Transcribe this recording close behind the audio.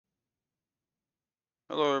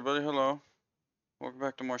Hello everybody, hello. Welcome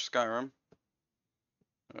back to more Skyrim.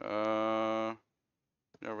 Yeah,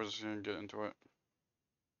 we're just gonna get into it.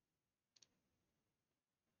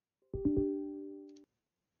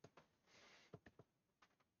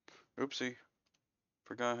 Oopsie.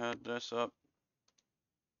 Forgot I had this up.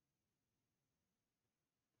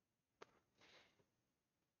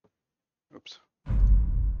 Oops.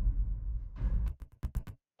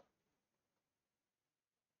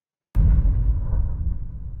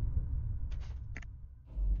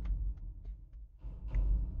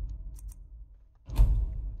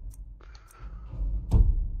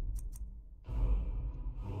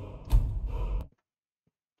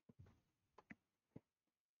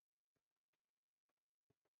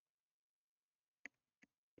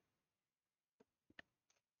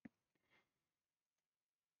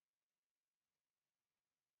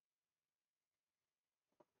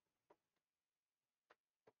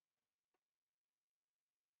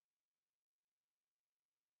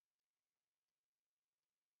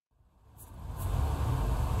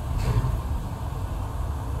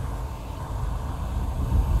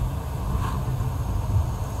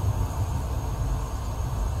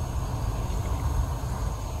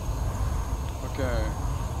 Okay.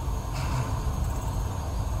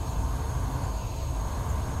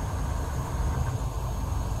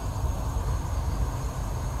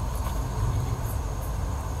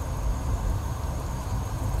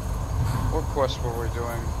 What quest were we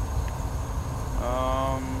doing?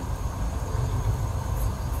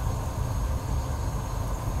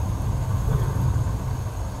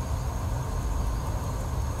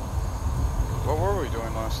 What were we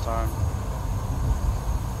doing last time?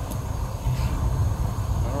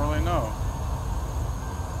 I don't really know.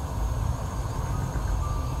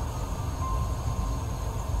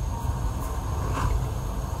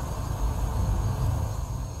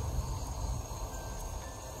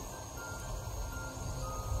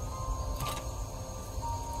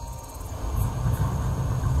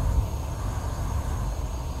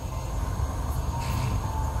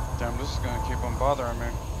 Damn, this is gonna keep on bothering me.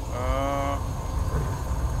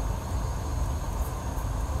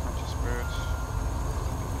 Purchase boots.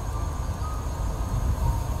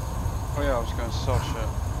 Oh yeah, I was gonna sell shit.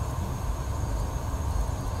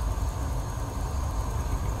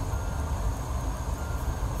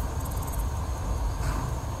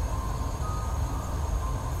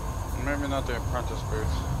 Maybe not the apprentice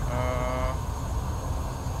boots.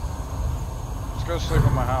 Let's go sleep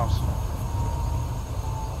in my house.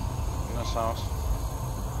 In this house.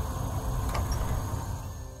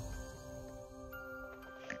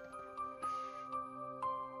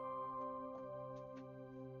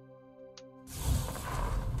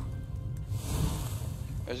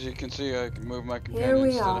 As you can see, I can move my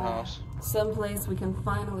companions to the house. Someplace we can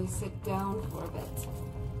finally sit down for a bit.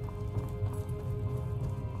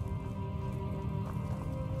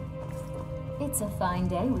 It's a fine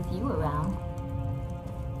day with you around.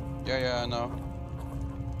 Yeah, I know.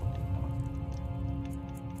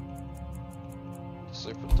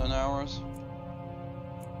 Sleep for 10 hours.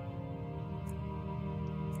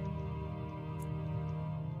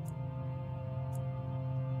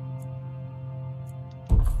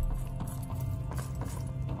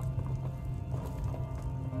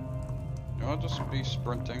 I'll just be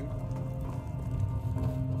sprinting.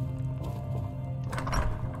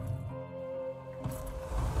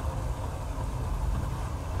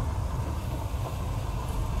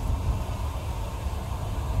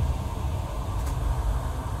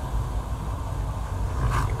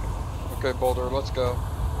 Okay, Boulder, let's go.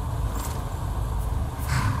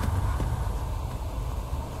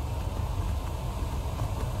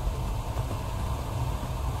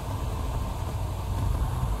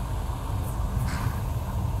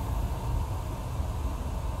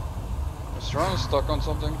 Is Toronto stuck on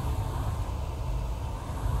something?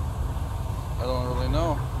 I don't really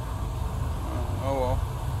know. Oh well.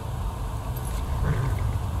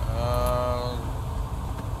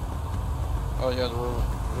 Oh yeah, the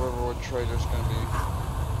Riverwood Trader's gonna be...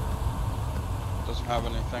 doesn't have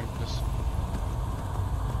anything, just...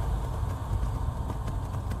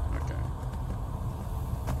 Okay.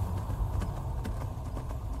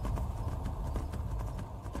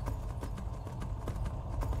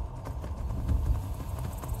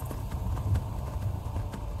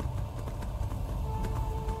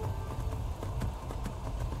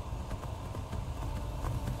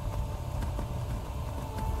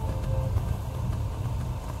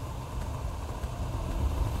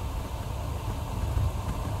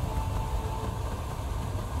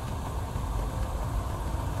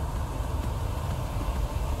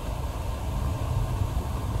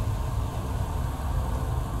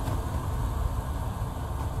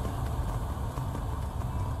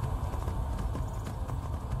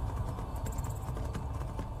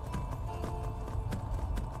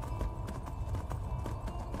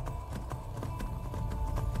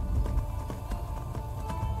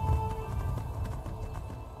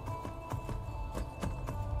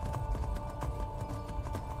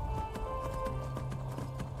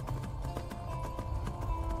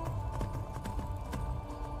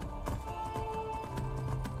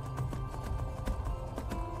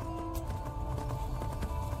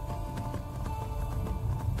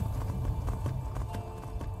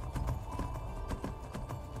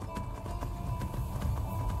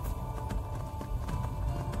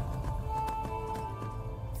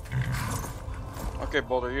 Okay,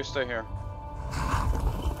 Boulder, you stay here.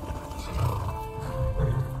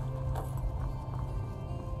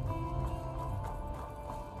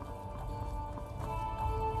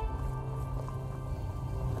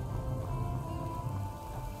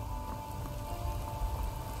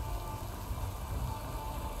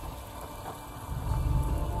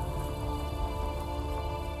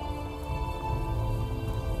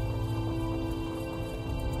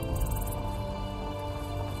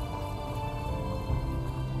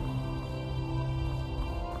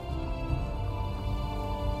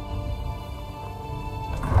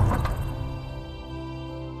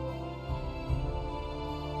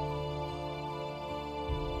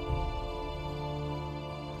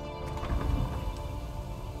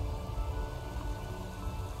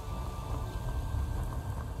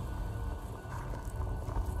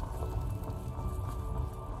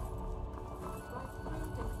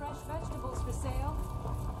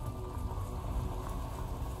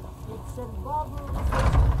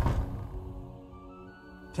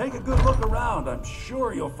 Take a good look around. I'm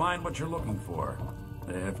sure you'll find what you're looking for.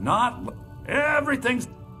 If not, everything's...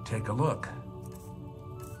 Take a look.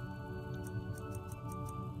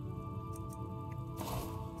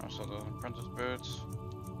 So the apprentice boots.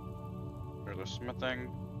 Or the smithing.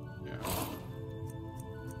 Yeah.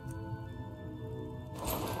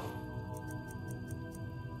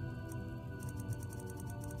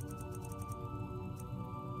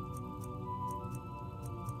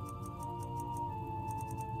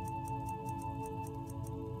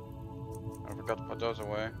 I forgot to put those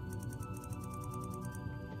away.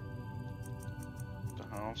 The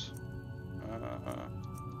house.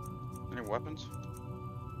 Any weapons?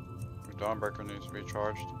 The Dawnbreaker needs to be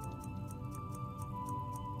charged.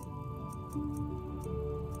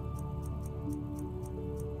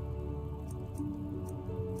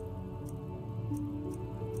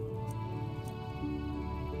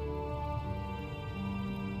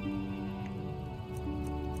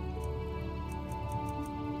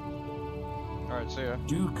 Alright, see ya.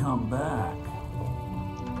 Do come back.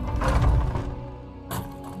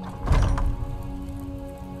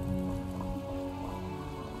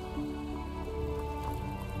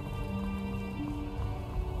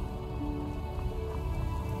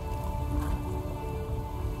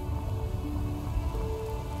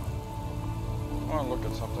 I want to look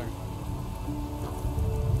at something.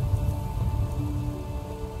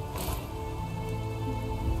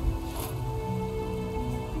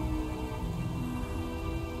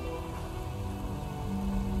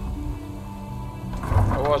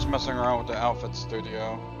 I was messing around with the outfit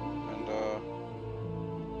studio, and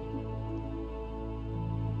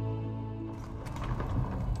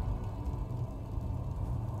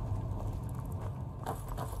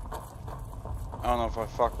I don't know if I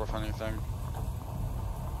fucked with anything.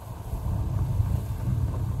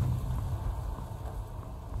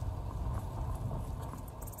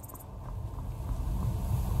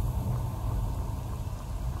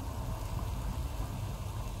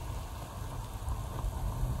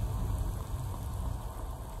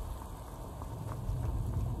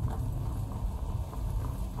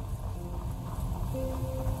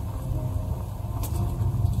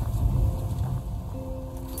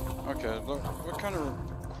 Okay, look, what kind of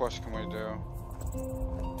quest can we do?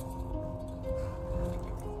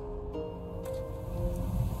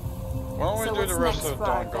 Why don't we do the rest of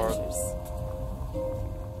Dawn Guard?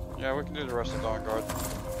 Yeah, we can do the rest of Dawn Guard.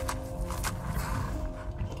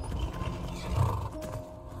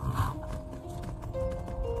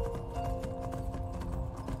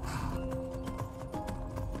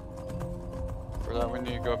 For that, we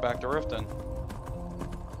need to go back to Riften.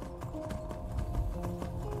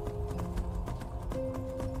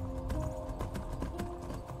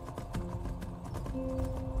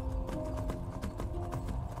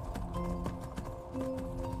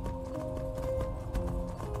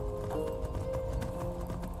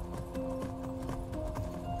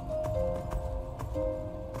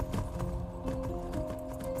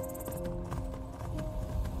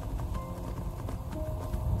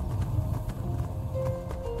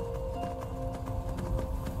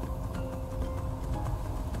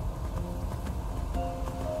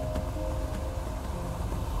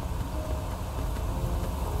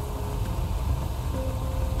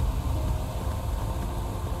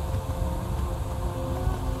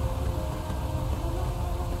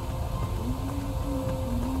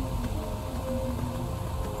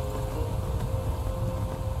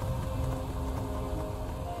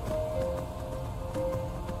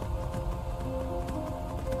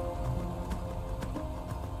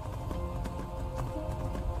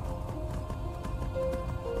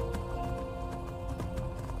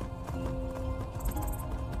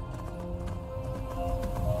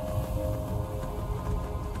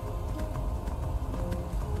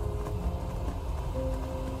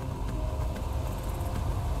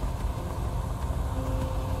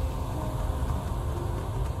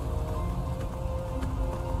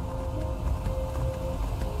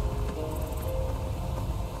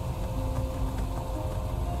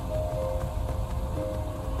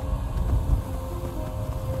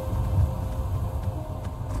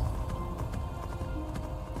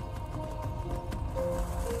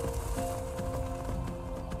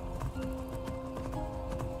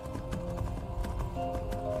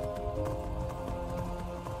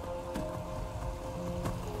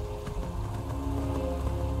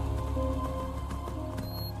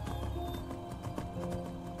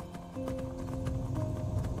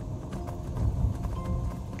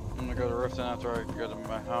 everything after I get to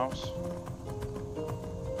my house.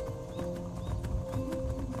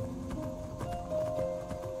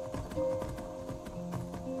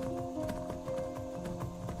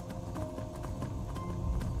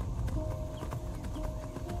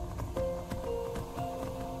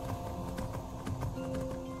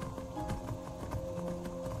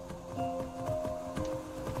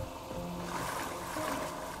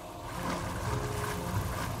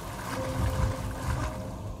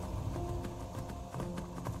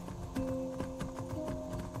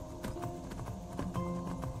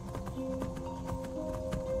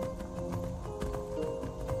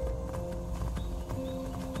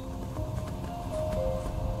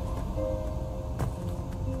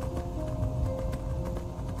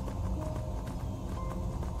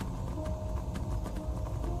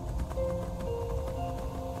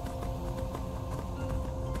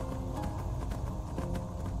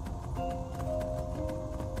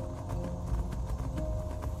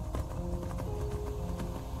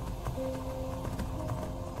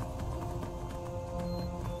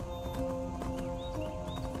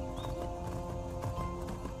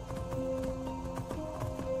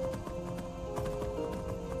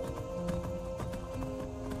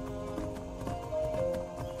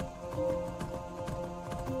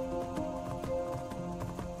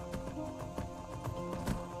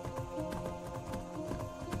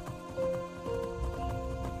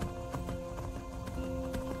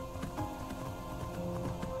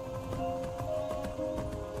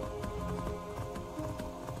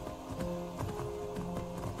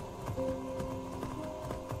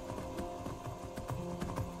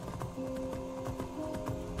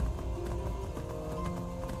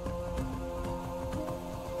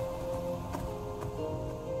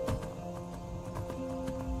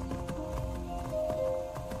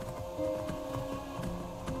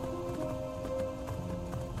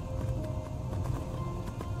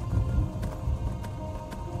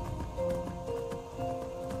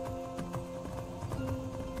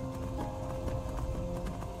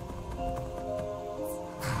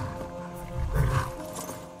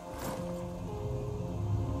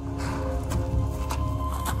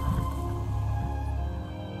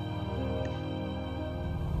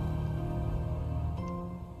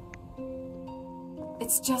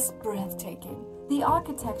 It's just breathtaking. The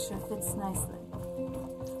architecture fits nicely.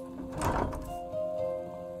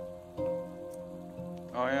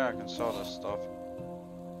 Oh yeah, I can sell this stuff.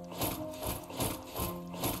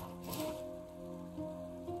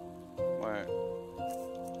 Wait.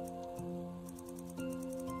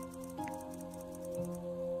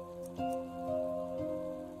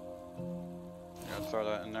 Gotta throw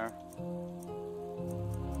that in there.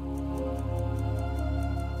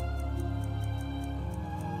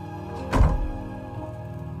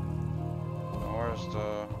 Where's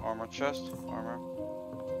the armor chest? Armor.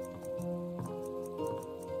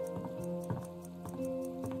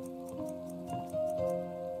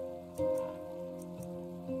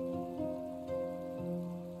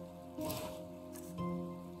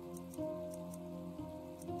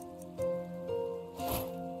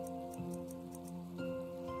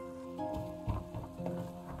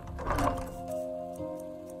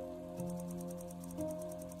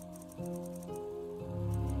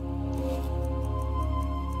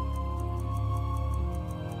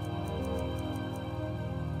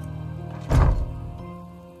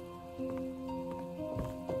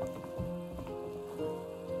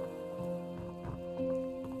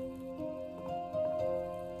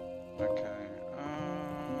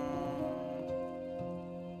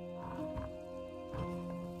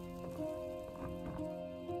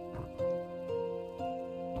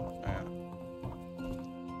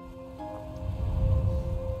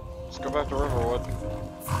 Let's go back to Riverwood.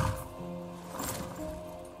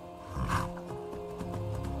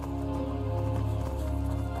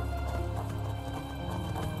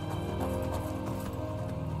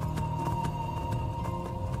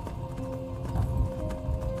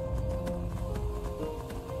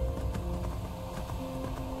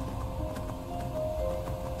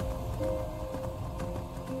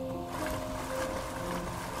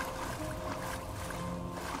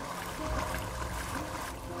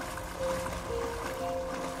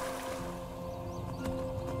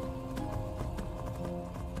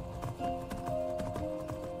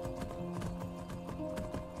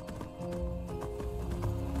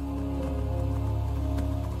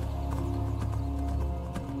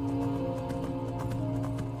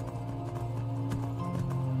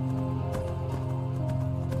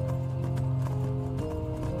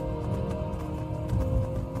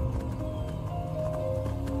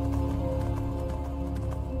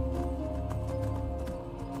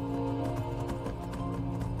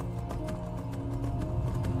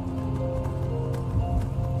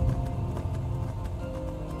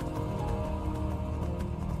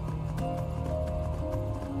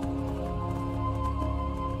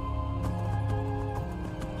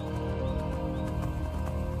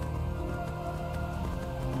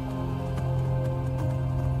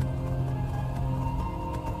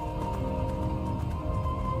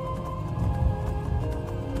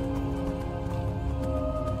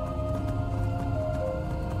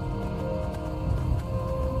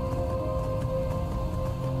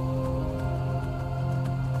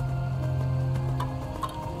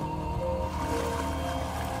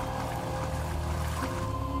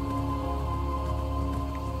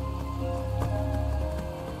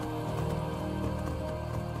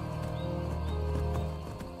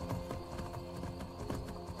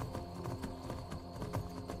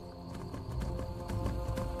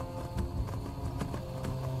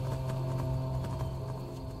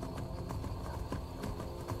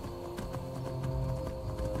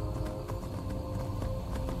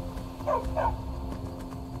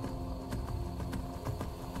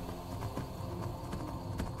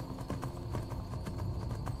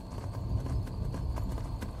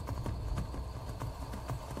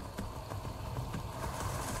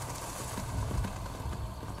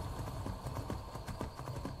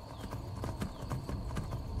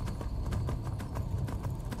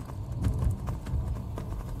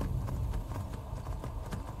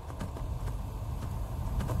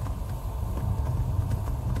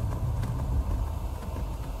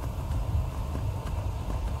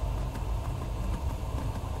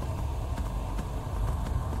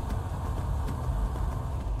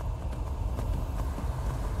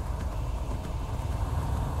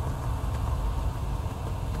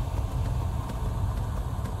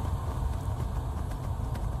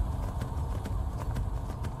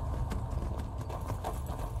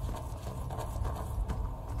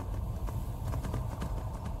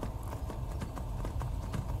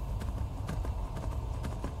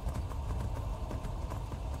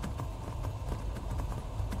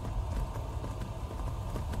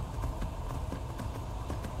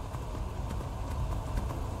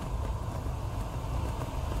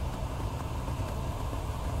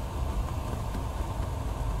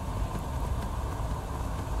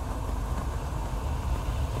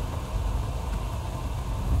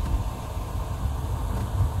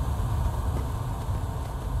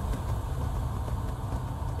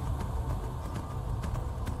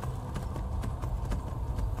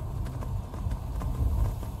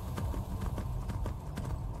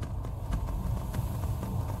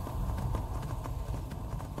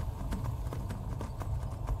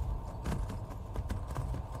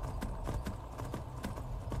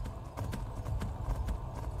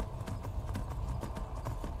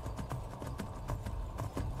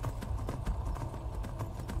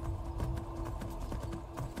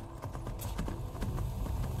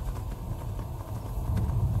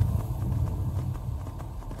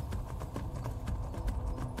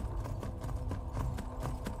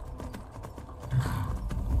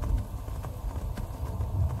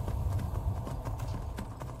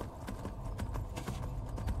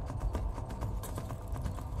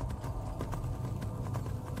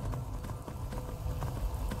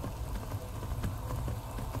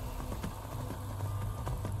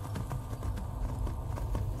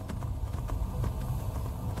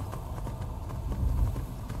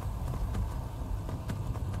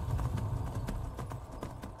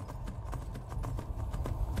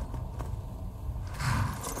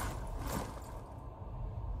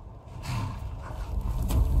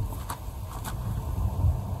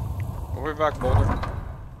 We'll be back, Boulder.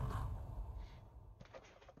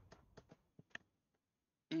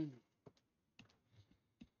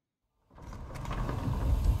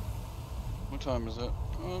 What time is it?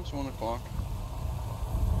 Oh, it's 1 o'clock.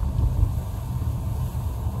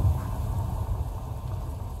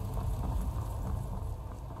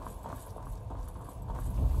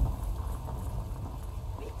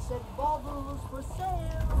 For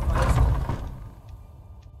sale.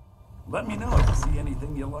 Let me know if you see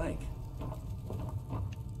anything you like.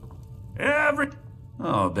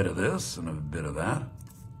 Oh, a bit of this and a bit of that.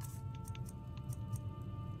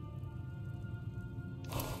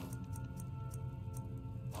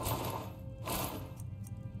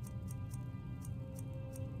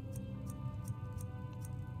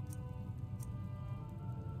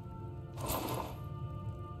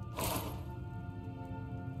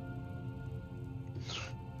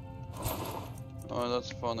 Oh,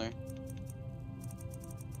 that's funny.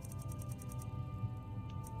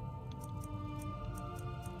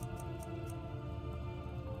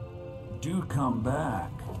 Do come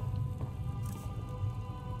back.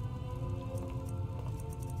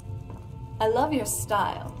 I love your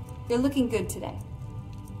style. You're looking good today.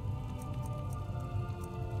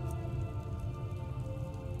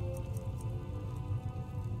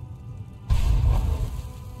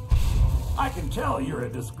 I can tell you're a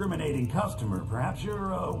discriminating customer. Perhaps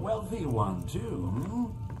you're a wealthy one, too, hmm?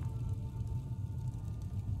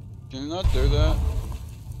 Can you not do that?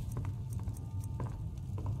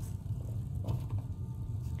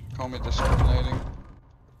 Call me discriminating.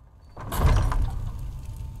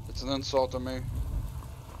 It's an insult to me.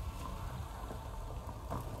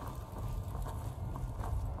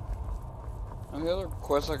 Any other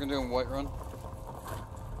quests I can do in Whiterun?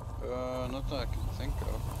 Not that I can think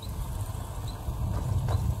of.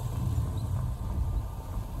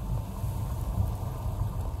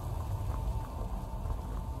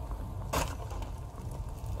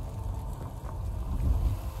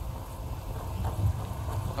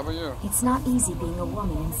 How about you? It's not easy being a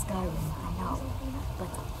woman in Skyrim, I No. But,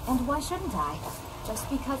 and why shouldn't I? Just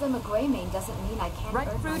because I'm a Greymane doesn't mean I can't Ripe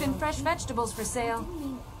earn fruit my and own fresh keep. vegetables for sale.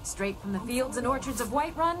 Straight from the fields and orchards of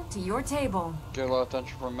Whiterun to your table. Get a lot of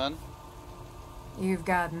attention from men. You've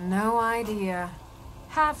got no idea.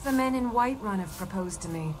 Half the men in Whiterun have proposed to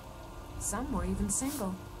me. Some were even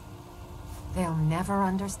single. They'll never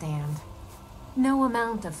understand. No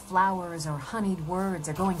amount of flowers or honeyed words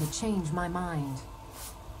are going to change my mind.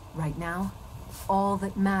 Right now, all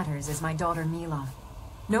that matters is my daughter Mila.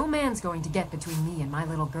 No man's going to get between me and my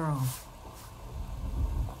little girl.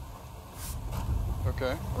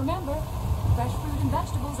 Okay. Remember, fresh fruit and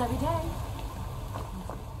vegetables every day.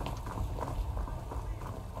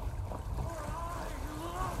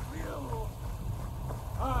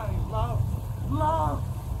 I love love.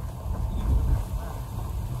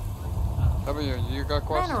 How about you? You got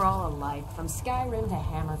questions? Men are all alike, from Skyrim to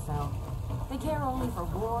Hammerfell. They care only for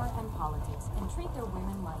war and politics, and treat their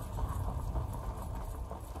women like cattle.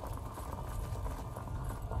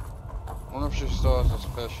 I wonder if she still has this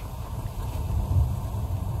fish.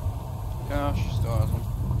 Yeah, she still has them.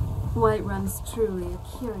 Whiterun's truly a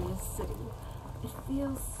curious city. It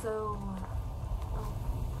feels so...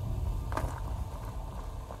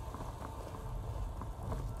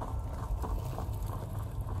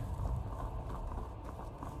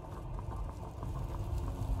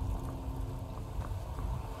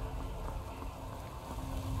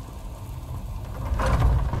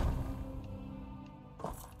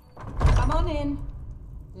 Come on in.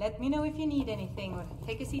 Let me know if you need anything, or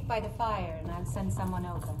take a seat by the fire and I'll send someone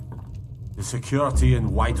over. The security in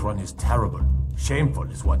Whiterun is terrible. Shameful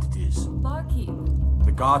is what it is. Barkeep.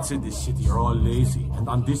 The guards in this city are all lazy and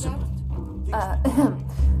undisciplined.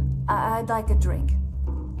 I'd like a drink.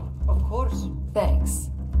 Of course. Thanks.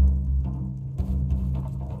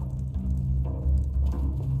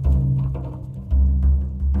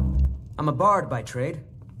 I'm a bard by trade.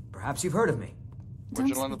 Perhaps you've heard of me. Where'd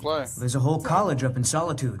you learn to play? There's a whole college up in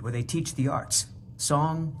Solitude where they teach the arts.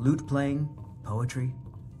 Song, lute playing, poetry.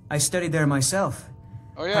 I studied there myself.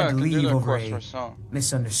 Oh yeah, I Had to can do leave that over quest for a a song.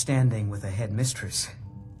 misunderstanding with a head mistress.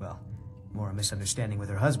 Well, more a misunderstanding with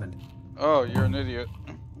her husband. Oh, you're an idiot.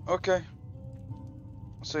 Okay.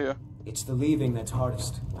 See ya. It's the leaving that's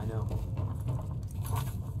hardest, I know.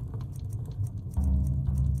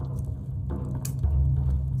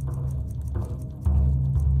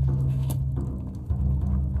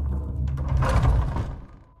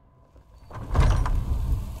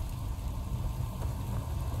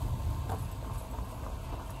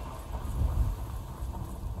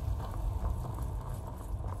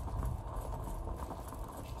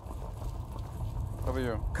 How about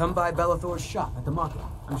you? Come by Bellathor's shop at the market.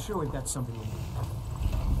 I'm sure we've got something you need.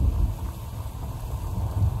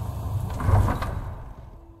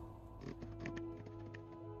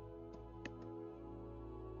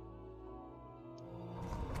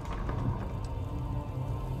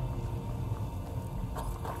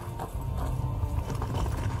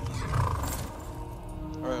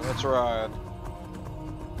 Alright, let's ride.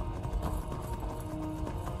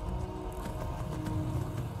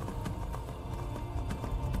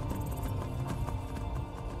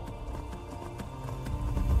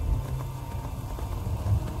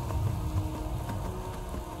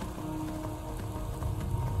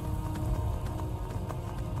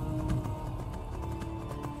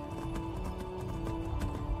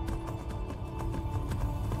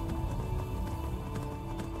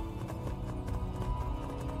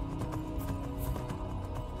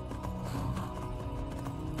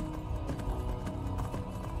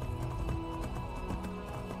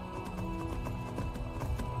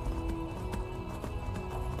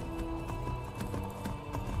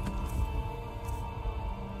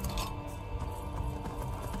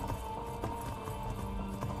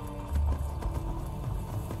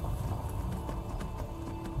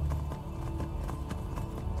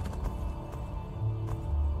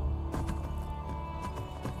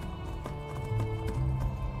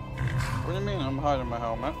 What do you mean I'm hiding my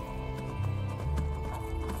helmet?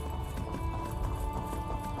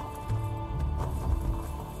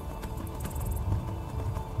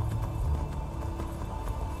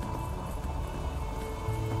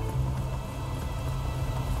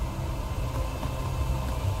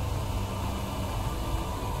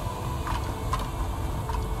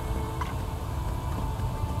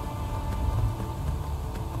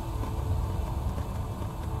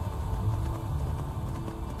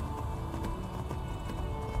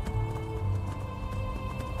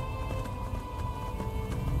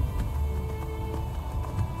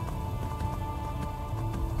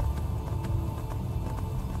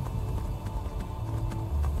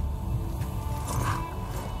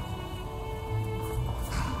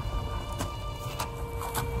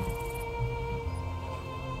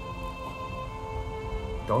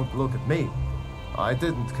 Don't look at me. I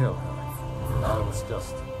didn't kill her. I was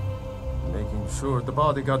just making sure the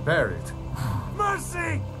body got buried.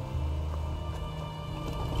 Mercy!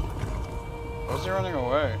 Was he running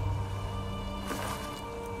away?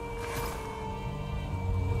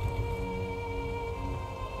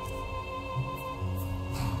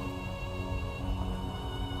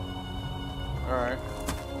 Alright.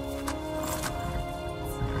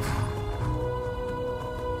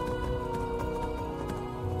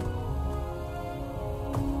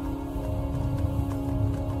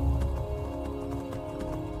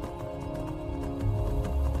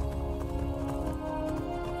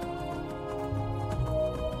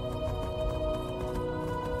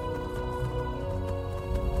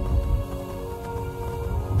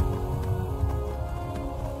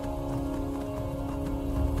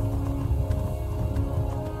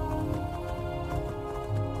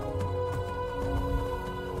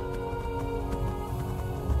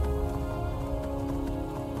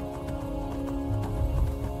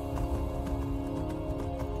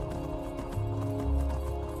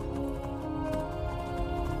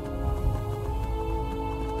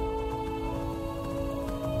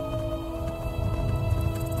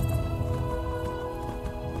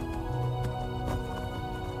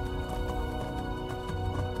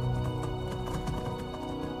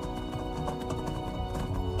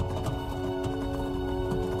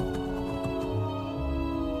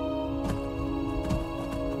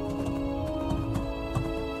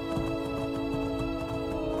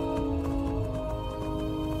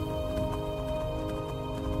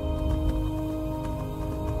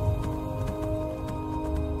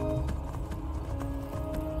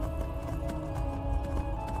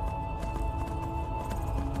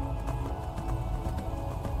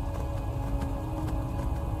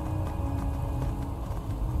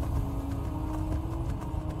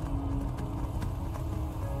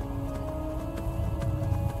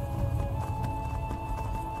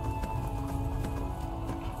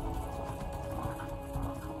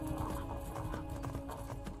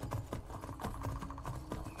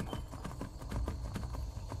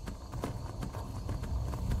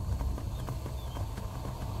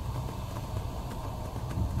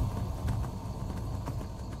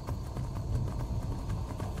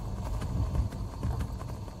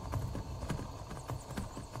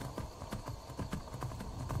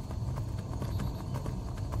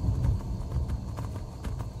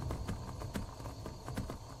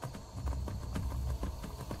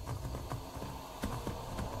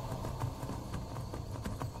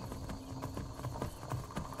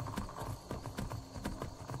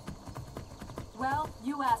 Well,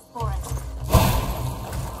 you asked for it.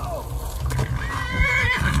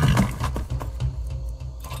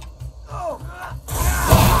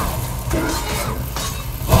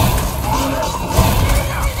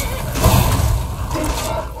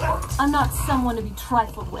 I'm not someone to be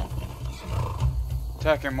trifled with.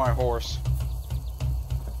 Attacking my horse.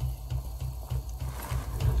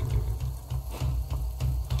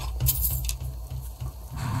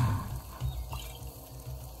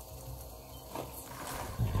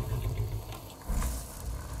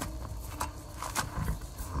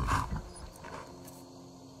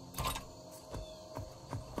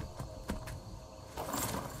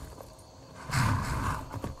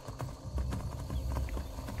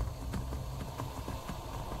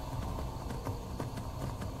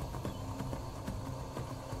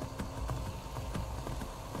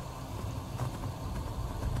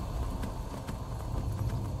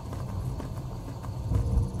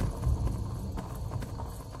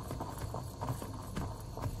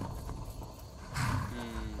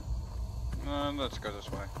 Let's go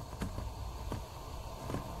this way.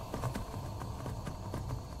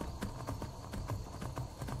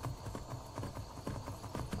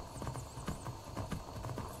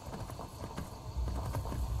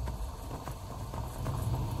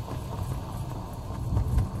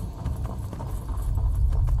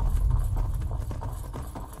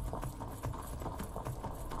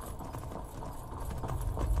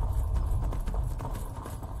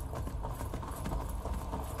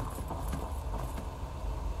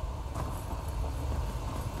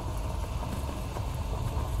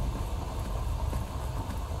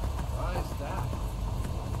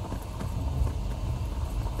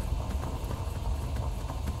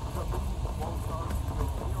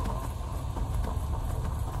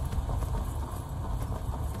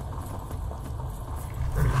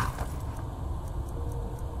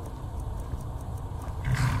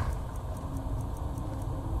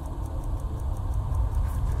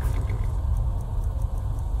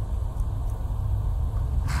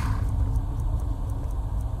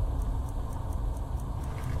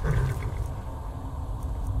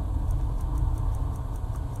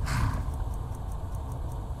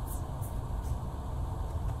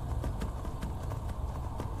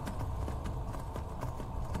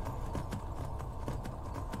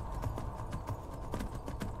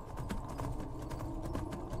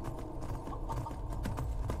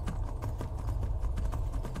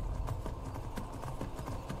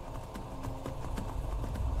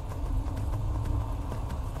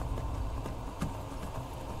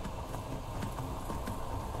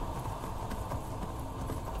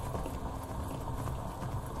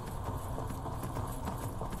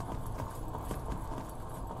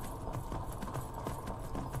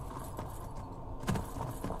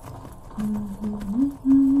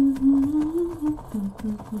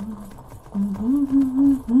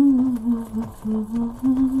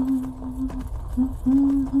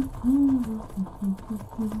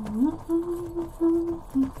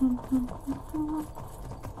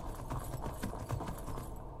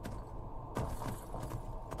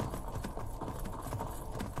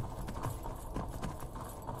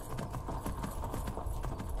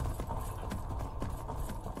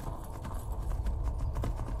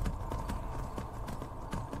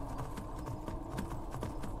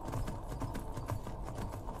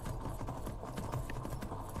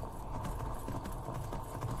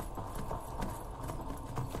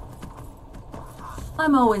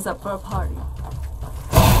 I'm always up for a party.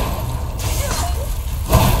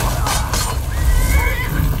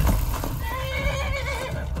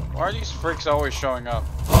 Why are these freaks always showing up?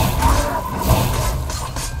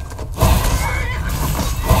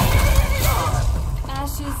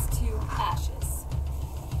 Ashes to ashes.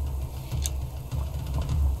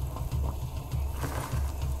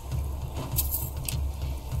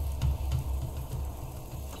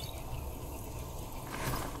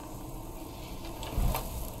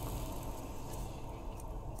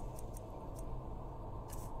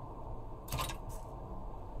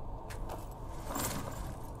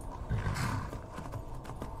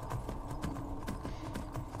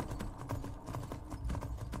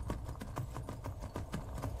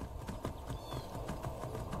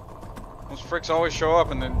 Those freaks always show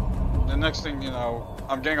up, and then the next thing you know,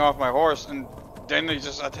 I'm getting off my horse, and then they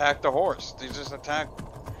just attack the horse. They just attack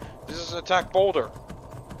Boulder.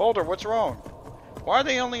 Boulder, what's wrong? Why are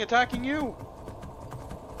they only attacking you?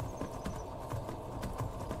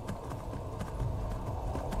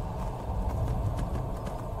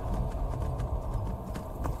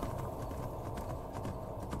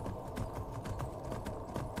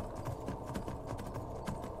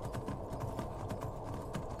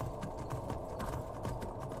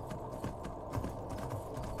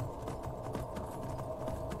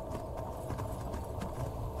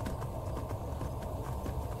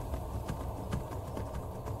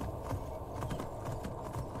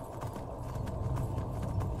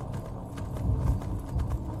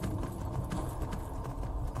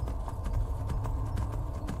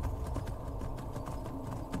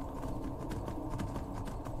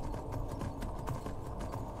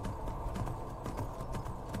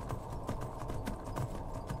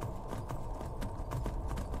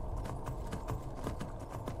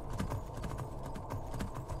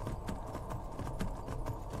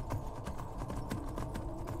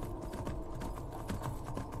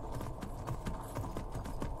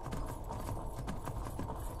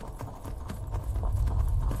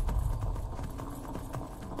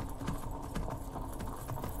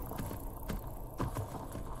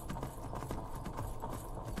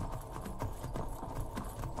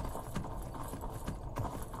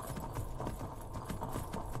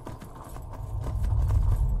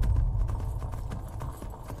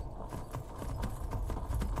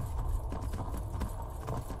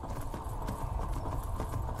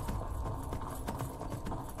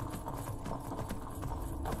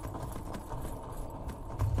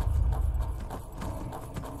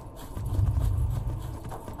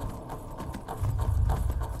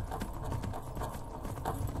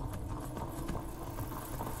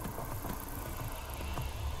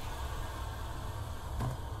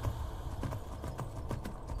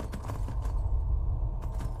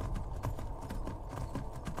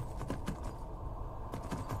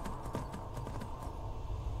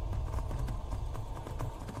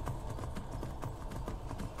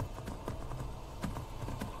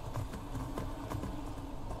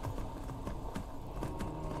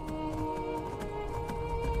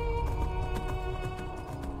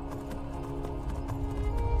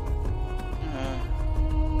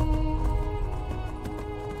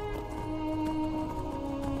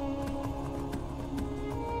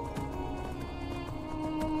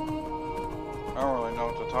 I don't really know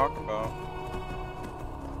what to talk about.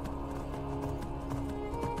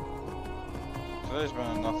 Today's been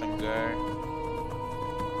a nothing day.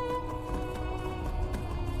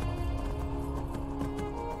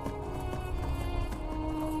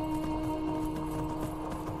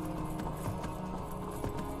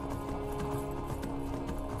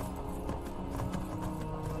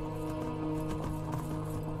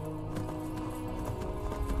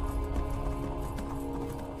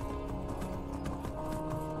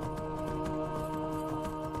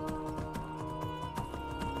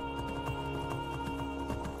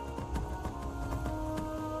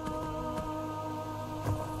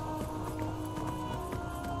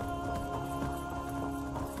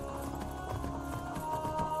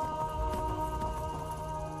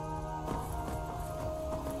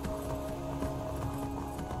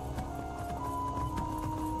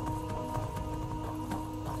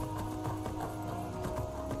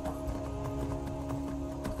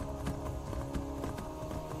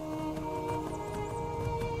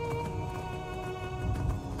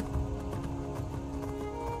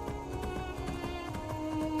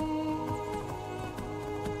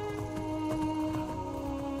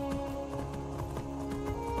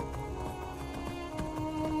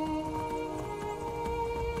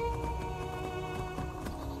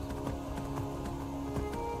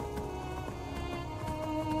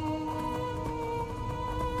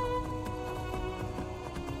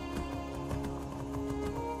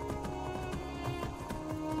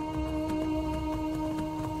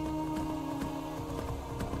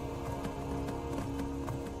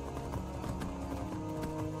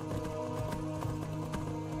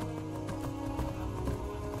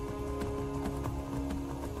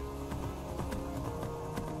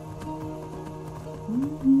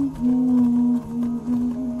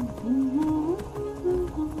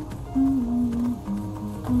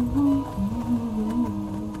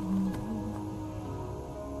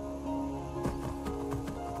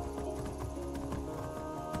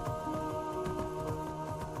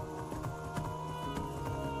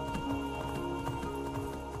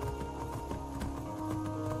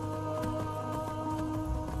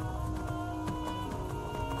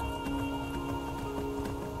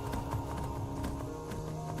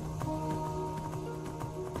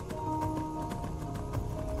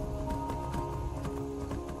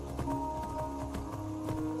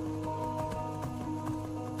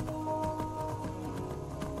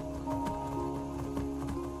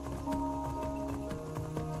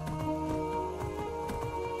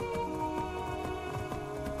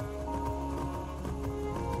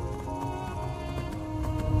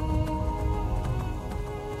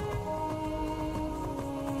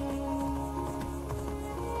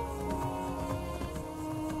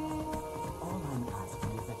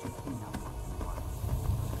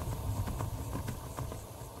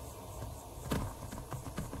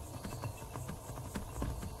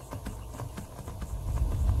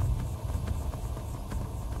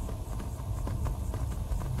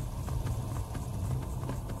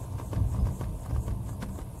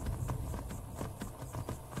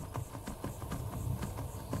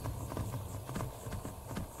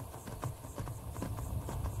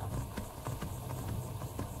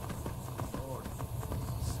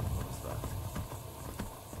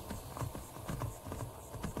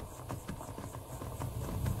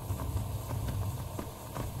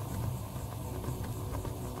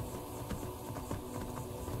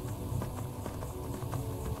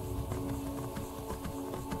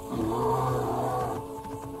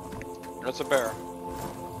 That's a bear.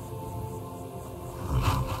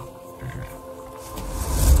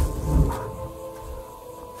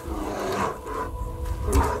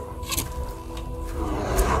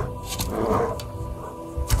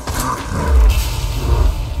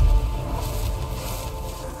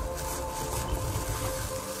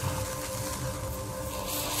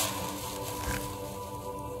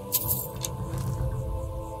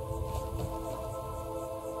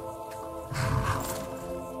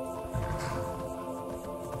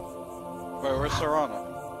 Wait, where's Serana?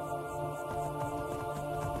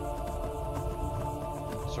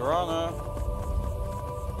 Serana?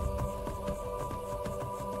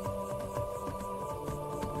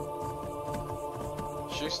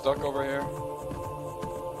 She's stuck over here.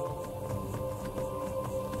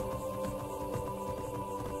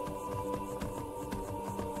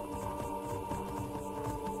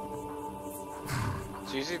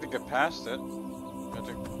 It's easy to get past it. You have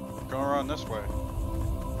to go around this way.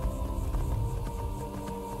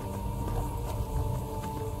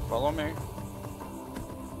 Follow me.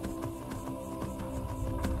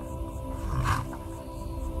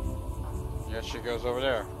 Yes, she goes over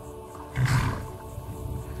there.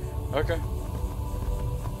 Okay.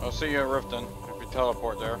 I'll see you at Riften if you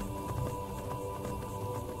teleport there.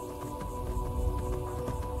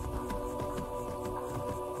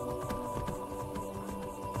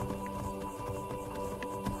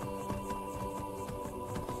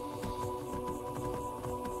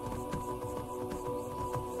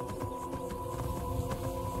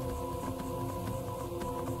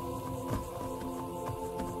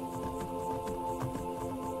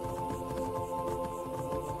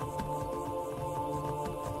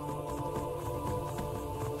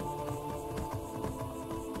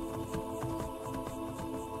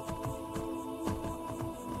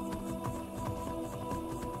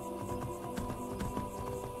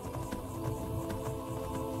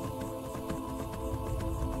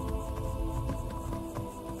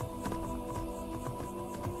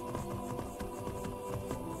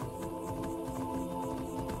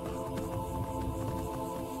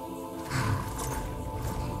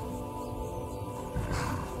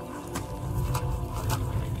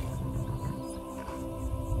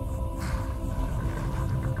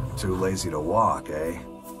 Too lazy to walk, eh?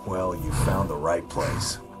 Well, you found the right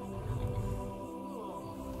place.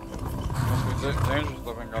 Must be dangerous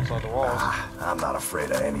living outside the walls. I'm not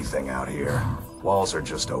afraid of anything out here. Walls are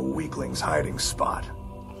just a weakling's hiding spot.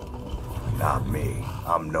 Not me.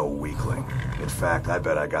 I'm no weakling. In fact, I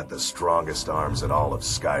bet I got the strongest arms in all of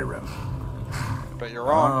Skyrim. But you're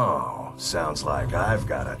wrong. Oh, sounds like I've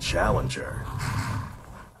got a challenger.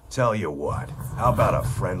 Tell you what, how about a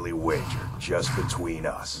friendly wager just between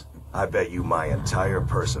us? I bet you my entire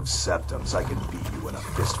purse of septums I can beat you in a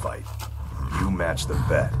fistfight. You match the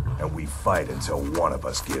bet, and we fight until one of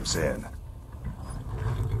us gives in.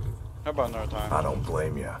 How about another time? I don't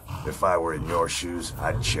blame you. If I were in your shoes,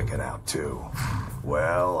 I'd chicken out too.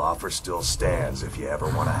 Well, offer still stands if you ever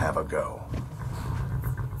want to have a go.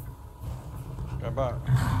 Goodbye.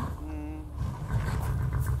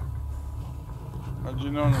 How'd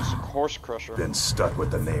you know this horse crusher? Been stuck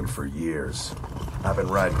with the name for years. I've been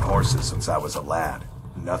riding horses since I was a lad.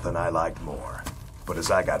 Nothing I liked more. But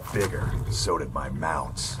as I got bigger, so did my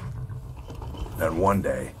mounts. Then one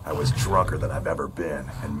day, I was drunker than I've ever been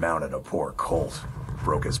and mounted a poor colt.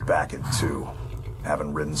 Broke his back in two.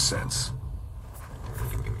 Haven't ridden since.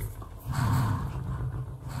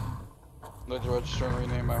 Did you register and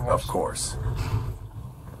rename my horse? Of course.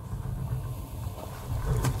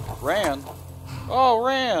 Ran? Oh,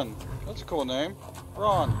 Ran! That's a cool name.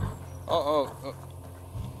 Ron.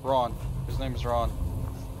 Ron. His name is Ron.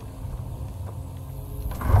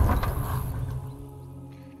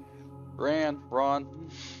 Ron.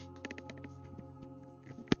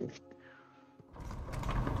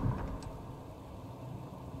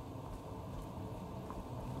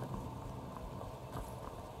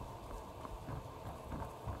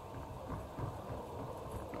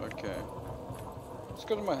 Okay. Let's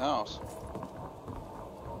go to my house.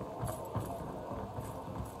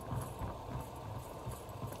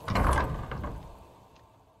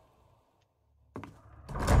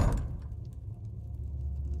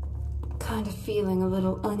 Kind of feeling a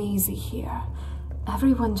little uneasy here.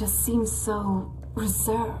 Everyone just seems so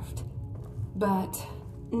reserved, but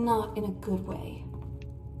not in a good way.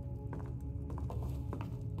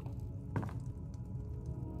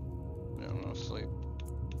 Yeah, I'm gonna sleep.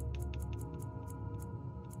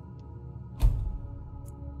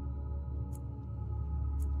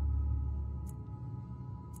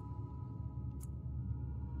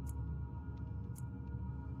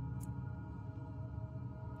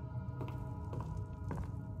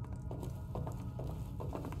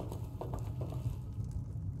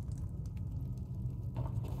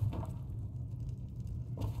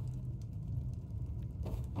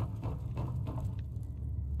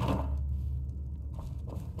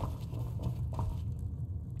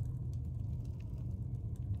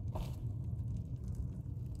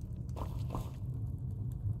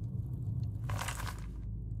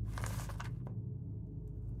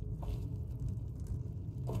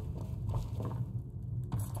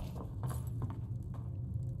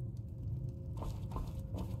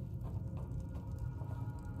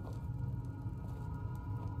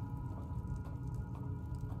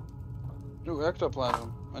 Ooh,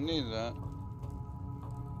 ectoplasm. I need that.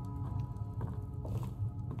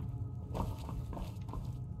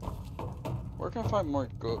 Where can I find more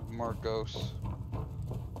ghosts?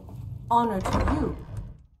 Honor to you.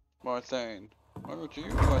 Marthane. Honor to you,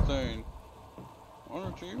 Marthane.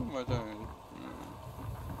 Honor to you, Marthane.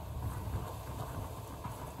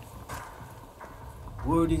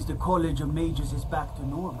 Word is the College of Mages is back to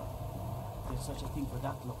normal. There's such a thing for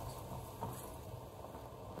that lot.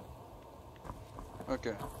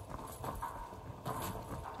 Okay.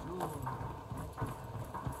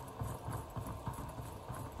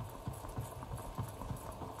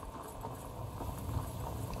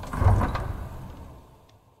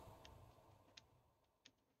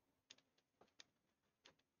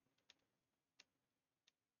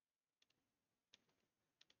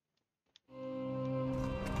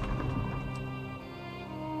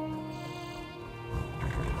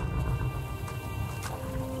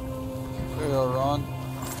 There you are, Ron.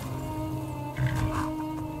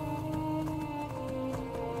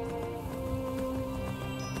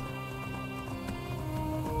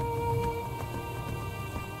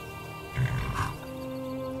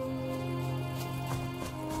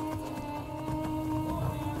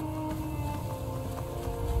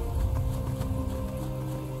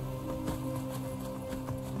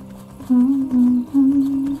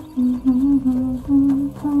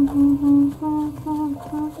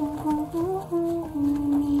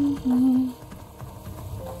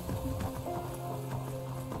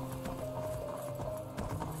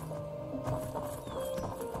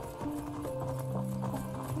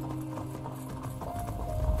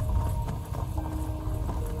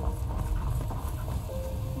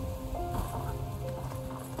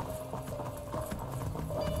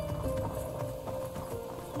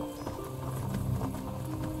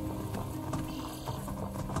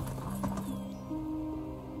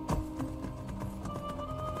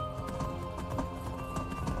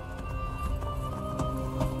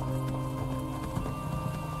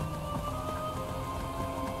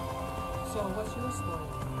 So, what's your story?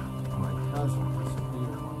 My cousin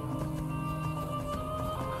disappeared.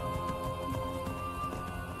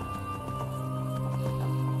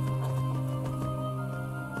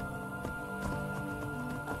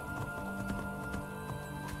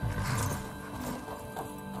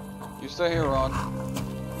 You stay here, Ron.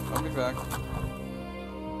 I'll be back.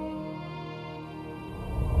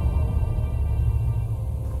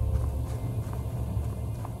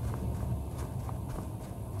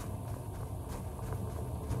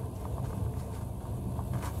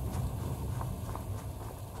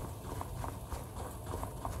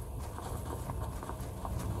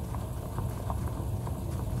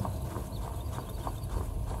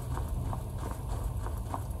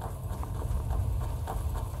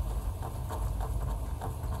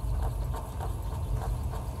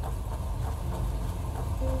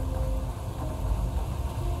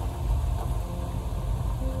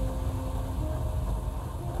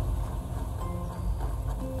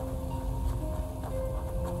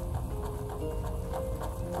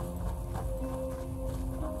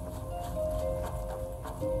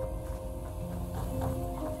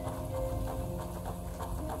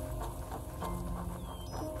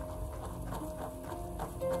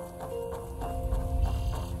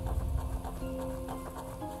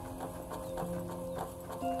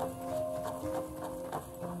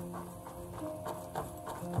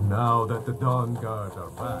 Now that the Dawn Guard are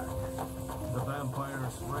back, the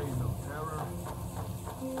vampire's reign of terror...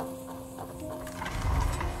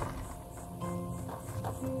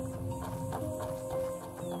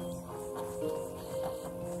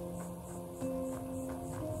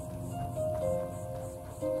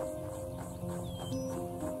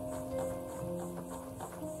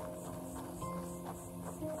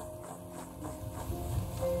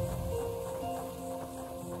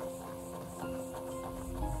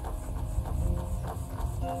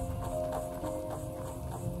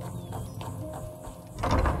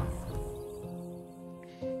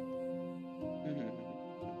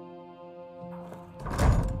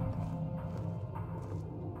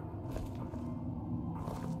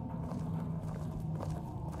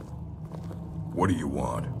 What do you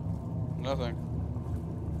want? Nothing.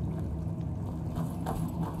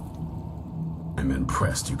 I'm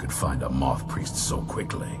impressed you could find a moth priest so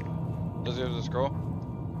quickly. Does he have the scroll?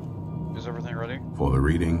 Is everything ready? For the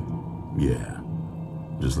reading? Yeah.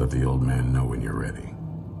 Just let the old man know when you're ready.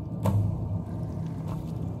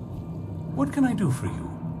 What can I do for you?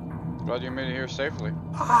 Glad you made it here safely.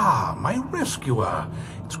 Ah, my rescuer.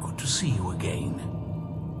 It's good to see you again.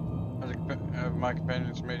 Have my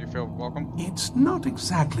companions made you feel welcome? It's not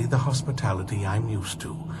exactly the hospitality I'm used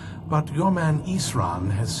to, but your man Isran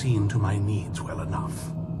has seen to my needs well enough.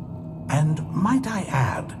 And might I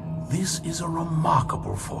add, this is a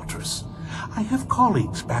remarkable fortress. I have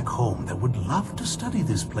colleagues back home that would love to study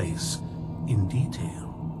this place in detail.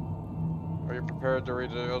 Are you prepared to read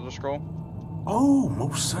the Elder Scroll? Oh,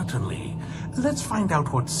 most certainly. Let's find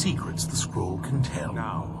out what secrets the scroll can tell.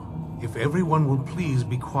 Now, if everyone will please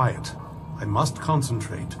be quiet, I must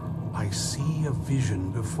concentrate. I see a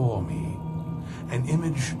vision before me. An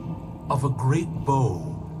image of a great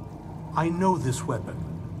bow. I know this weapon.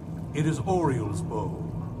 It is Oriel's bow.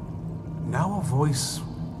 Now a voice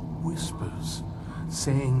whispers,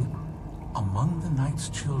 saying, among the night's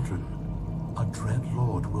children, a dread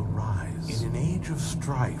lord will rise. In an age of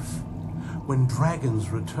strife, when dragons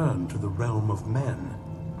return to the realm of men,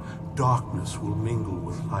 darkness will mingle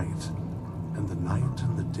with light, and the night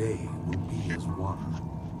and the day will be as one.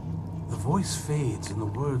 The voice fades and the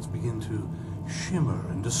words begin to shimmer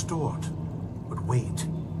and distort. But wait,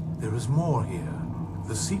 there is more here.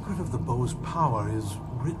 The secret of the bow's power is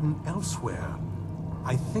written elsewhere.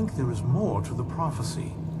 I think there is more to the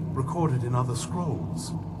prophecy, recorded in other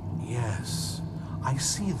scrolls. Yes, I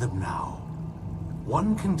see them now.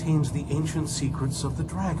 One contains the ancient secrets of the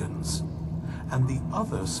dragons, and the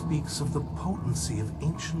other speaks of the potency of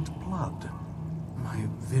ancient blood. My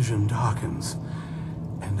vision darkens,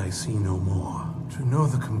 and I see no more. To know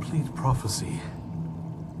the complete prophecy,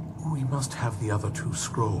 we must have the other two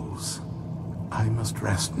scrolls. I must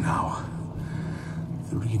rest now.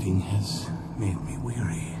 The reading has made me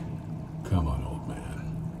weary. Come on, old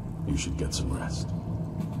man. You should get some rest.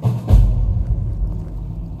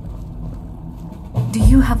 Do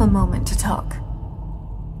you have a moment to talk?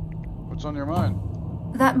 What's on your mind?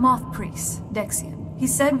 That moth priest, Dexian, he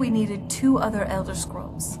said we needed 2 other Elder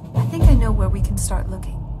Scrolls. I think I know where we can start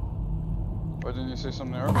looking. Why didn't you say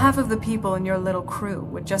something earlier? Half of the people in your little crew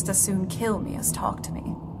would just as soon kill me as talk to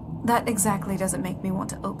me. That exactly doesn't make me want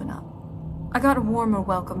to open up. I got a warmer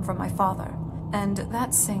welcome from my father, and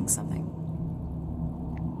that's saying something.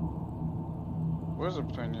 What is it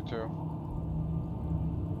between you two?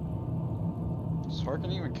 Does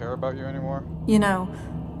Harkin even care about you anymore? You know,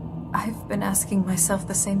 I've been asking myself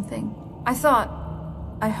the same thing. I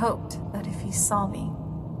hoped that if he saw me,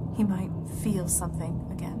 he might feel something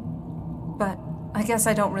again. But I guess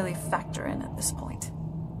I don't really factor in at this point.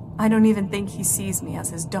 I don't even think he sees me as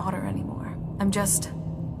his daughter anymore. I'm just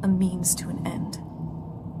a means to an end.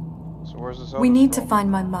 So where's this We need to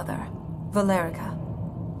find my mother, Valerica.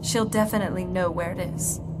 She'll definitely know where it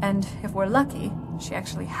is. And if we're lucky, she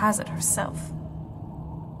actually has it herself.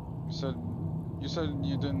 You said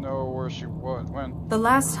you didn't know where she was. When? The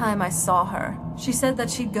last time I saw her, she said that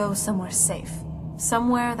she'd go somewhere safe.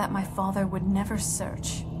 Somewhere that my father would never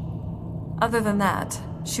search. Other than that,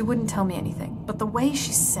 she wouldn't tell me anything. But the way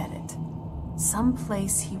she said it,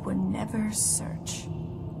 someplace he would never search.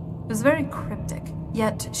 It was very cryptic,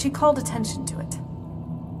 yet she called attention to it.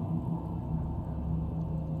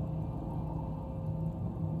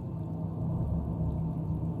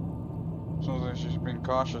 Sounds like she's being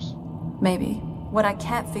cautious. Maybe. What I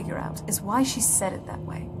can't figure out is why she said it that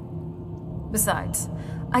way. Besides,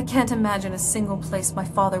 I can't imagine a single place my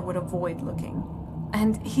father would avoid looking.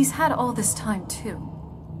 And he's had all this time, too.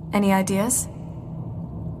 Any ideas?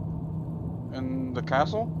 In the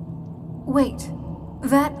castle? Wait,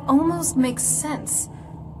 that almost makes sense.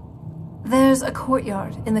 There's a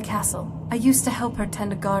courtyard in the castle. I used to help her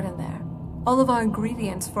tend a garden there. All of our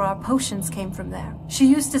ingredients for our potions came from there. She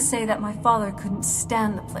used to say that my father couldn't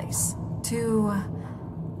stand the place. Too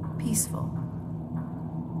peaceful.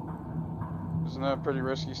 Isn't that pretty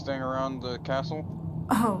risky staying around the castle?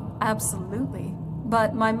 Oh, absolutely.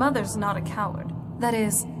 But my mother's not a coward. That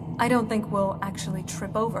is, I don't think we'll actually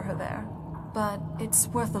trip over her there. But it's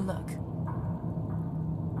worth a look.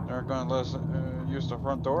 They're gonna let us use the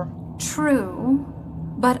front door? True.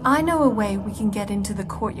 But I know a way we can get into the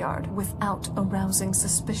courtyard without arousing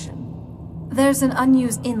suspicion. There's an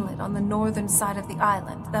unused inlet on the northern side of the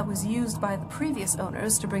island that was used by the previous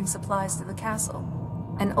owners to bring supplies to the castle.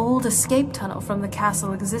 An old escape tunnel from the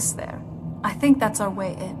castle exists there. I think that's our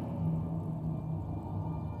way in.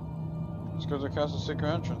 Let's go to the castle's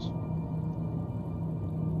secret entrance.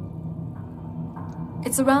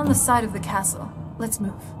 It's around the side of the castle. Let's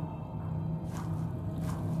move.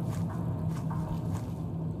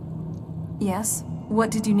 Yes?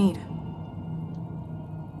 What did you need?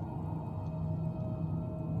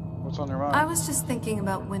 What's on your mind? I was just thinking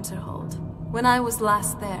about Winterhold. When I was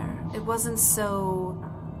last there, it wasn't so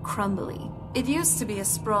crumbly. It used to be a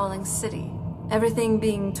sprawling city, everything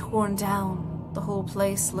being torn down, the whole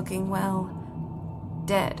place looking, well,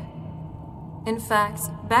 dead. In fact,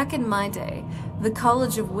 back in my day, the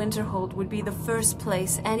College of Winterhold would be the first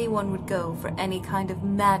place anyone would go for any kind of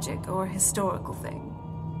magic or historical thing.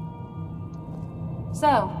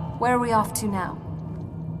 So, where are we off to now?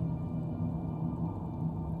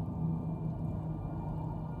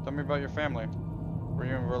 Tell me about your family. Were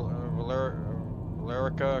you and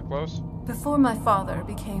Valerica close? Before my father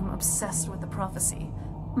became obsessed with the prophecy,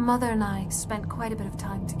 Mother and I spent quite a bit of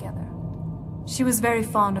time together. She was very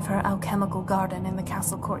fond of her alchemical garden in the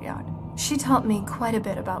castle courtyard. She taught me quite a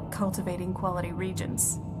bit about cultivating quality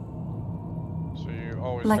regions. So you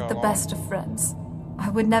always like got the along? best of friends. I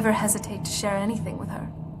would never hesitate to share anything with her.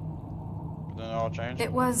 But then it all changed?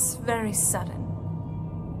 It was very sudden.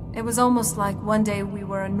 It was almost like one day we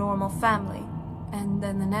were a normal family, and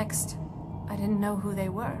then the next, I didn't know who they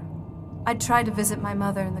were. I tried to visit my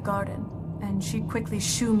mother in the garden, and she'd quickly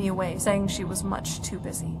shoo me away, saying she was much too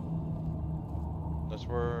busy. That's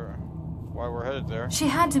why we're headed there. She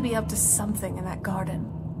had to be up to something in that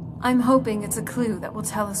garden. I'm hoping it's a clue that will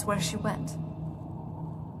tell us where she went.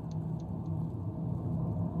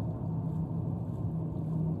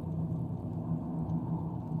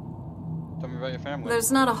 Tell me about your family.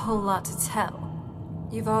 There's not a whole lot to tell.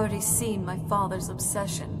 You've already seen my father's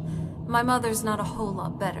obsession. My mother's not a whole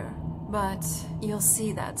lot better, but you'll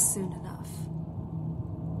see that soon enough.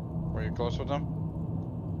 Were you close with them?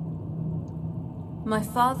 My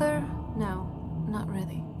father? No, not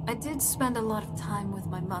really. I did spend a lot of time with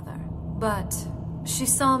my mother, but she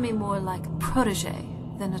saw me more like a protege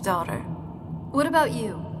than a daughter. What about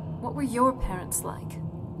you? What were your parents like?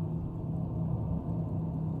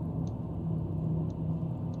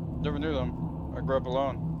 Never knew them. I grew up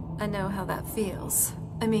alone. I know how that feels.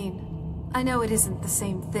 I mean, I know it isn't the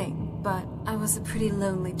same thing, but I was a pretty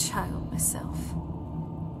lonely child myself.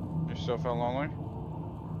 You still felt lonely?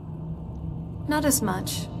 Not as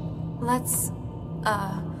much. Let's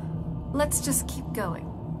just keep going.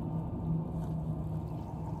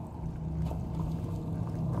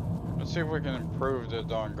 Let's see if we can improve the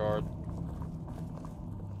Dawn Guard.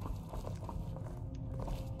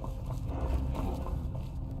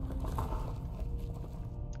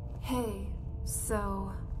 Hey,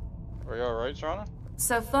 so... Are you alright, Shauna?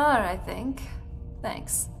 So far, I think.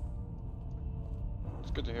 Thanks.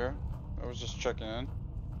 It's good to hear. I was just checking in.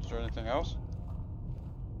 Is there anything else?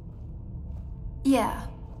 Yeah,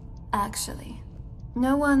 actually.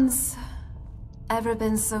 No one's ever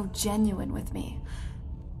been so genuine with me.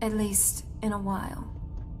 At least, in a while.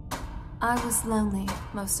 I was lonely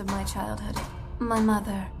most of my childhood. My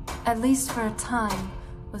mother, at least for a time,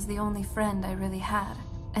 was the only friend I really had.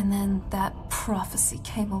 And then that prophecy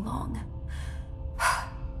came along.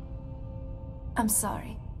 I'm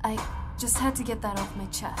sorry. I just had to get that off my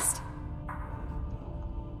chest.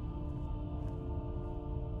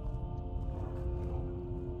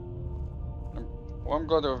 Well, I'm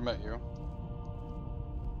glad to have met you.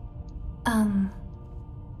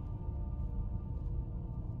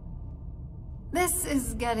 This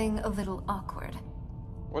is getting a little awkward.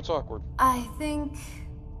 What's awkward? I think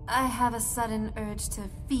I have a sudden urge to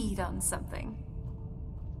feed on something.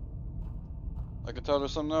 I can tell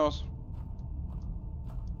there's something else.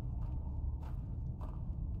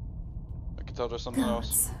 I can tell there's something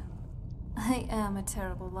else. I am a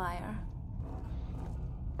terrible liar.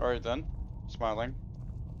 Alright then. Smiling.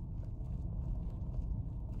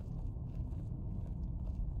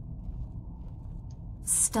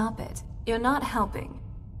 Stop it. You're not helping.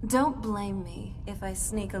 Don't blame me if I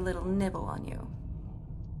sneak a little nibble on you.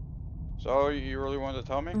 So, you really wanted to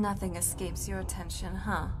tell me? Nothing escapes your attention,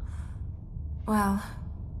 huh? Well,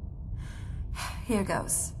 here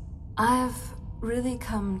goes. I've really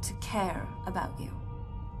come to care about you.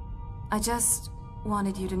 I just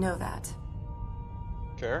wanted you to know that.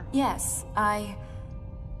 Care? Yes, I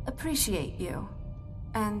appreciate you.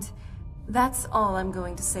 And that's all I'm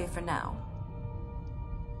going to say for now.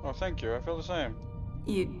 Oh, thank you. I feel the same.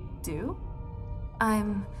 You do?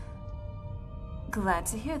 I'm glad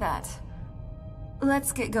to hear that.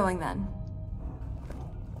 Let's get going then.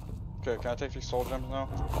 Okay, can I take these soul gems now?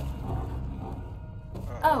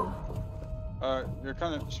 Oh. You're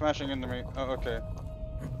kind of smashing into me. Oh, okay.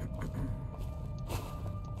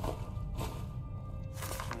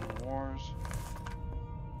 Wars.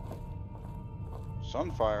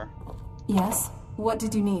 Sunfire. Yes? What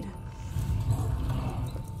did you need?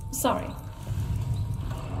 Sorry.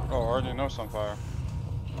 Oh, I already know Sunfire.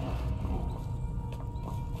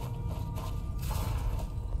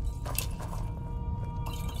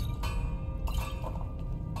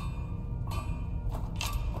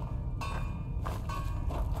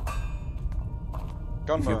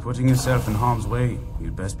 If you're putting yourself in harm's way,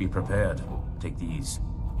 you'd best be prepared. Take these.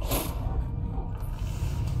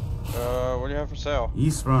 What do you have for sale?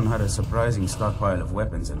 Eastron had a surprising stockpile of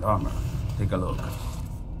weapons and armor. Take a look.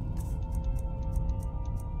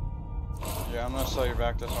 Yeah, I'm gonna sell you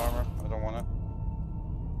back this armor. I don't want it.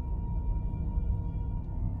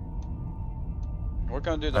 What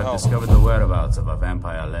can I do to help? I've discovered the whereabouts of a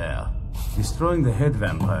vampire lair. Destroying the head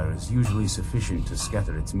vampire is usually sufficient to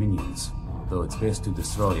scatter its minions, though it's best to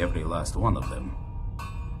destroy every last one of them.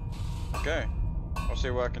 Okay. I'll see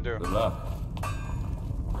what I can do. Good luck.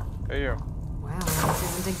 Hey, you. Well,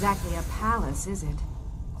 this isn't exactly a palace, is it?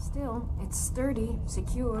 Still, it's sturdy,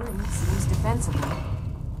 secure, and seems defensible.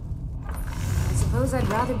 I suppose I'd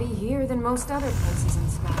rather be here than most other places in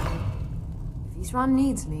Skyrim. If Eastron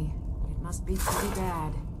needs me, it must be pretty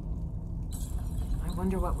bad. I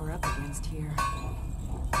wonder what we're up against here.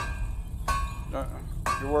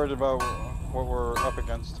 You're worried about what we're up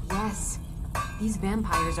against? Yes. These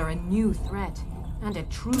vampires are a new threat, and a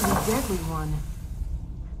truly deadly one.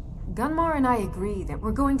 Gunmar and I agree that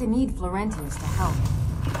we're going to need Florentius to help.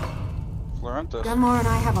 Florentius? Gunmar and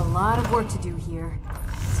I have a lot of work to do here,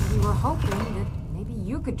 so we were hoping that maybe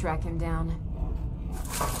you could track him down.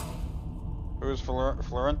 Who's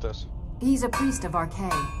Florentius? He's a priest of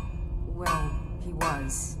Arcay. Well, he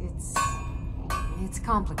was. It's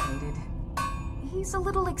complicated. He's a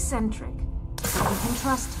little eccentric, but we can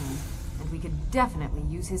trust him, and we could definitely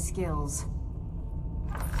use his skills.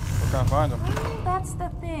 Where can I find him? Well, that's the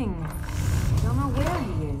thing. I don't know where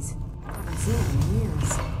he is. I haven't seen him in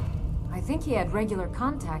years. I think he had regular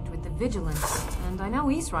contact with the Vigilance, and I know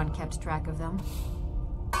Eastron kept track of them.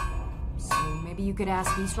 So maybe you could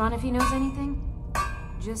ask Eastron if he knows anything?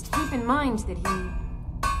 Just keep in mind that he,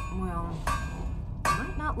 well,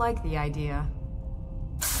 might not like the idea.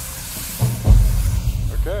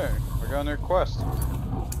 Okay, we got a new quest.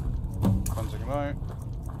 Cleansing light.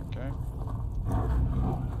 Okay.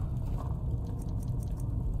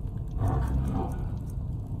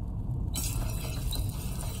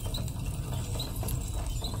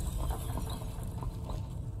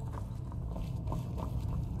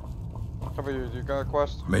 How about you? You got a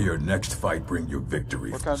quest? May your next fight bring you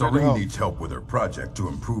victory. What can I do to Zareen help? needs help with her project to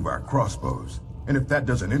improve our crossbows. And if that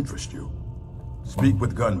doesn't interest you, speak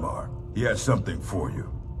with Gunmar. He has something for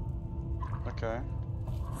you. Okay.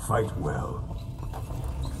 Fight well.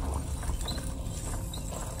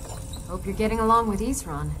 Hope you're getting along with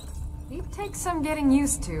Eastron. He'd take some getting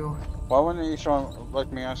used to. Why wouldn't Eastron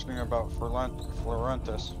like me asking about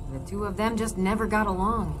Florentius? The two of them just never got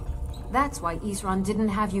along. That's why Eastron didn't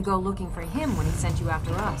have you go looking for him when he sent you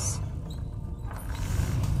after us.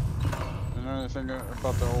 You know anything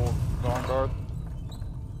about the old Dawn Guard?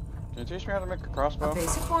 Can you teach me how to make a crossbow? A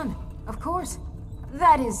basic one, of course.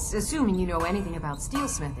 That is, assuming you know anything about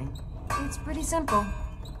steelsmithing. It's pretty simple.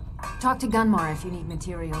 Talk to Gunmar if you need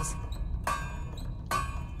materials.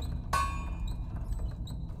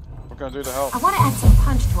 What can I do to help? I want to add some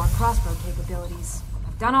punch to our crossbow capabilities.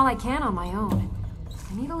 I've done all I can on my own.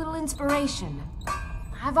 I need a little inspiration.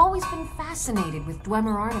 I've always been fascinated with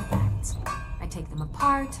Dwemer artifacts. I take them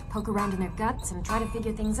apart, poke around in their guts, and try to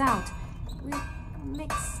figure things out, with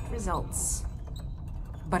mixed results.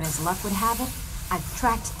 But as luck would have it, I've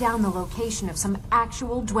tracked down the location of some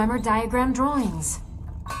actual Dwemer diagram drawings.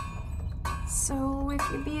 So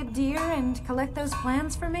if you'd be a dear and collect those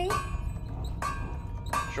plans for me?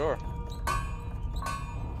 Sure.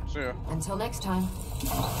 See ya. Until next time.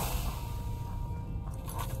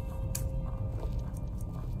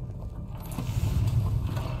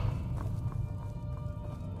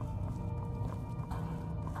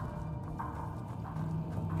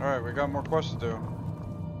 Alright, we got more quests to do.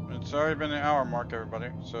 It's already been an hour mark, everybody,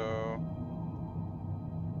 so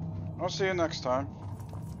I'll see you next time.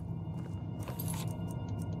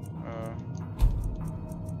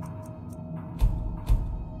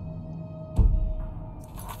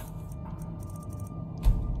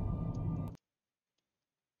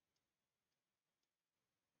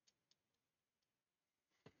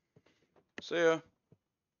 See ya.